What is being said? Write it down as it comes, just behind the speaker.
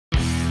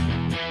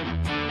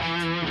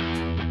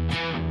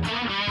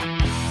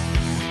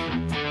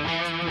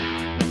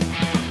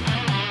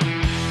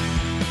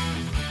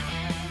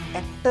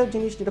আরেকটা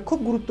জিনিস যেটা খুব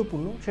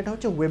গুরুত্বপূর্ণ সেটা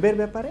হচ্ছে ওয়েবের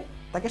ব্যাপারে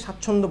তাকে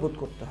স্বাচ্ছন্দ্য বোধ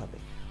করতে হবে।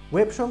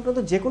 ওয়েব সংক্রান্ত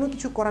যে কোনো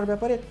কিছু করার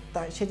ব্যাপারে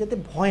সে যাতে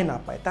ভয় না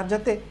পায়, তার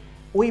যাতে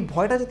ওই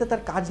ভয়টা যাতে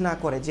তার কাজ না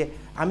করে যে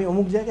আমি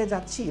অমুক জায়গায়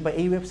যাচ্ছি বা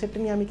এই ওয়েবসাইটটা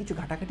নিয়ে আমি কিছু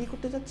ঘাটাঘাটি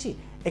করতে যাচ্ছি,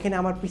 এখানে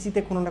আমার পিসিতে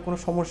কোনো না কোনো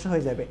সমস্যা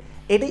হয়ে যাবে।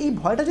 এই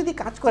ভয়টা যদি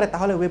কাজ করে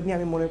তাহলে ওয়েব নিয়ে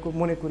আমি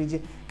মনে করি যে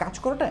কাজ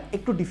করাটা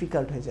একটু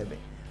ডিফিকাল্ট হয়ে যাবে।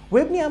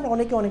 ওয়েব নিয়ে আমরা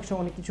অনেক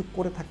সময় অনেক কিছু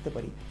করে থাকতে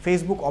পারি।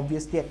 ফেসবুক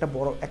অবভিয়াসলি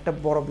একটা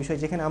বড় বিষয়,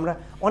 যেখানে আমরা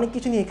অনেক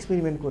কিছু নিয়ে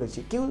এক্সপেরিমেন্ট করেছি।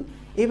 কেউ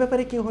এই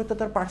ব্যাপারে কেউ হয়তো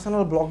তার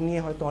পার্সোনাল ব্লগ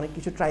নিয়ে হয়তো অনেক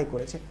কিছু ট্রাই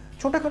করেছে।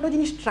 ছোটোখাটো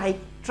জিনিস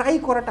ট্রাই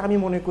করাটা আমি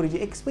মনে করি যে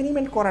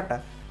এক্সপেরিমেন্ট করাটা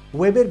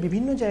ওয়েবের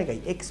বিভিন্ন জায়গায়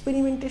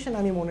এক্সপেরিমেন্টেশন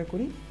আমি মনে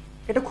করি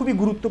এটা খুবই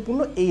গুরুত্বপূর্ণ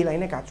এই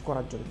লাইনে কাজ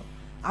করার জন্য।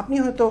 আপনি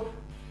হয়তো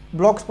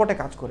ব্লগ স্পটে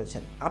কাজ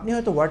করেছেন, আপনি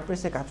হয়তো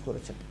ওয়ার্ডপ্রেসে কাজ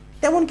করেছেন,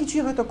 তেমন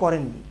কিছুই হয়তো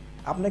করেননি।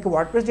 আপনাকে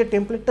ওয়ার্ডপ্রেস যে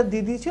টেমপ্লেটটা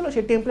দিয়ে দিয়েছিল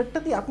সেই টেমপ্লেটটা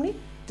দিয়ে আপনি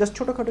জাস্ট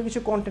ছোটোখাটো কিছু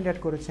কন্টেন্ট অ্যাড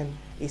করেছেন,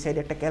 এই সাইডে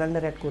একটা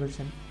ক্যালেন্ডার অ্যাড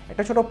করেছেন,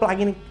 একটা ছোটো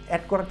প্লাগইন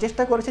অ্যাড করার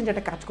চেষ্টা করেছেন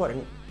যেটা কাজ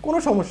করেনি, কোনো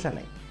সমস্যা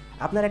নেই।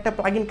 আপনার একটা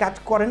প্লাগইন কাজ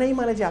করে নাই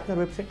মানে যে আপনার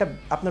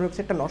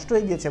ওয়েবসাইটটা নষ্ট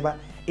হয়ে গিয়েছে বা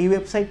এই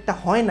ওয়েবসাইটটা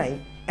হয় নাই,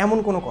 এমন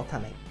কোনো কথা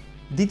নাই।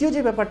 দ্বিতীয়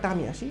যে ব্যাপারটা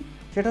আমি আসি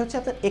সেটা হচ্ছে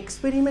আপনার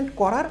এক্সপেরিমেন্ট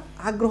করার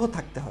আগ্রহ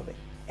থাকতে হবে।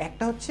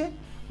 একটা হচ্ছে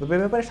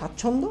ওয়েবের ব্যাপারে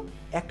স্বাচ্ছন্দ্য,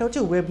 একটা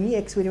হচ্ছে ওয়েব নিয়ে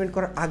এক্সপেরিমেন্ট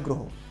করার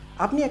আগ্রহ।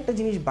 আপনি একটা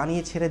জিনিস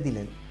বানিয়ে ছেড়ে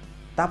দিলেন,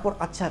 তারপর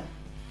আচ্ছা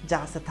যা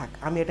আছে থাক,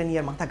 আমি এটা নিয়ে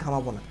আর মাথা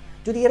ঘামাবো না,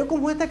 যদি এরকম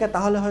হয়ে থাকে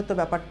তাহলে হয়তো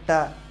ব্যাপারটা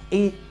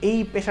এই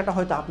পেশাটা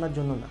হয়তো আপনার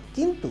জন্য না।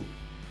 কিন্তু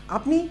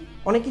আপনি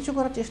অনেক কিছু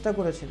করার চেষ্টা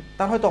করেছেন,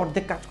 তার হয়তো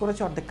অর্ধেক কাজ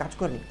করেছে অর্ধেক কাজ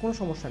করেনি, কোনো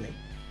সমস্যা নেই।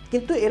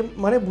 কিন্তু এর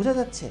মানে বোঝা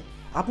যাচ্ছে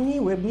আপনি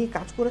ওয়েব নিয়ে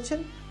কাজ করেছেন,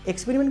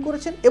 এক্সপেরিমেন্ট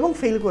করেছেন এবং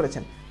ফেল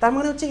করেছেন, তার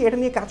মানে হচ্ছে এটা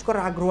নিয়ে কাজ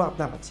করার আগ্রহ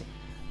আপনার আছে।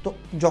 তো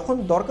যখন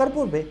দরকার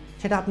পড়বে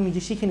সেটা আপনি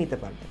নিজে শিখে নিতে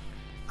পারবেন।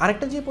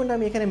 আরেকটা যে পয়েন্ট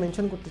আমি এখানে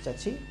মেনশন করতে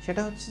চাচ্ছি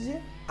সেটা হচ্ছে যে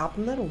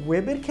আপনার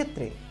ওয়েবের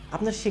ক্ষেত্রে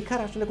আপনার শেখার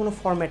আসলে কোনো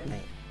ফরম্যাট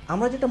নাই।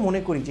 আমরা যেটা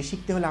মনে করি যে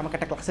শিখতে হলে আমাকে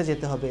একটা ক্লাসে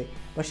যেতে হবে,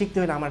 বা শিখতে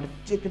হলে আমার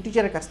একটা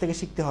টিচারের কাছ থেকে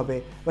শিখতে হবে,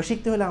 বা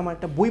শিখতে হলে আমার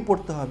একটা বই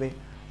পড়তে হবে,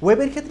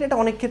 ওয়েবের ক্ষেত্রে এটা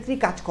অনেক ক্ষেত্রেই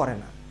কাজ করে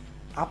না।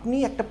 আপনি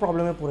একটা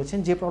প্রবলেমে পড়েছেন,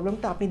 যে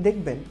প্রবলেমটা আপনি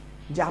দেখবেন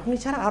যে আপনি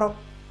ছাড়া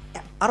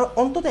আরও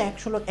অন্তত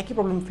 100 লোক একই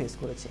প্রবলেম ফেস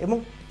করেছে, এবং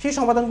সেই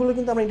সমাধানগুলো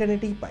কিন্তু আমরা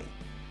ইন্টারনেটেই পাই।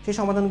 সেই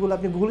সমাধানগুলো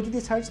আপনি গুগলে যদি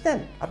সার্চ দেন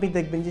আপনি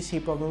দেখবেন যে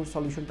সেই প্রবলেমের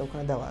সলিউশনটা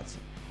ওখানে দেওয়া আছে।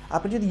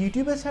 আপনি যদি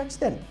ইউটিউবে সার্চ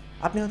দেন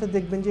আপনি হয়তো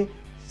দেখবেন যে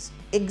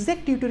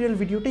এক্স্যাক্ট টিউটোরিয়াল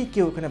ভিডিওটাই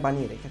কেউ ওখানে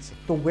বানিয়ে রেখেছে।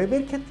 তো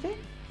ওয়েবের ক্ষেত্রে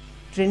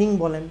ট্রেনিং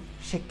বলেন,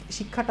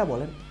 শিক্ষাটা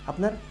বলেন,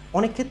 আপনার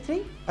অনেক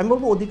ক্ষেত্রেই আমি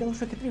বলবো অধিকাংশ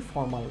ক্ষেত্রেই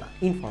ফর্মাল না,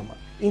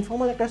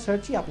 ইনফর্মাল একটা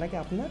সার্চই আপনাকে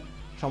আপনার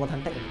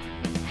সমাধানটা এনে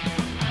দেবে।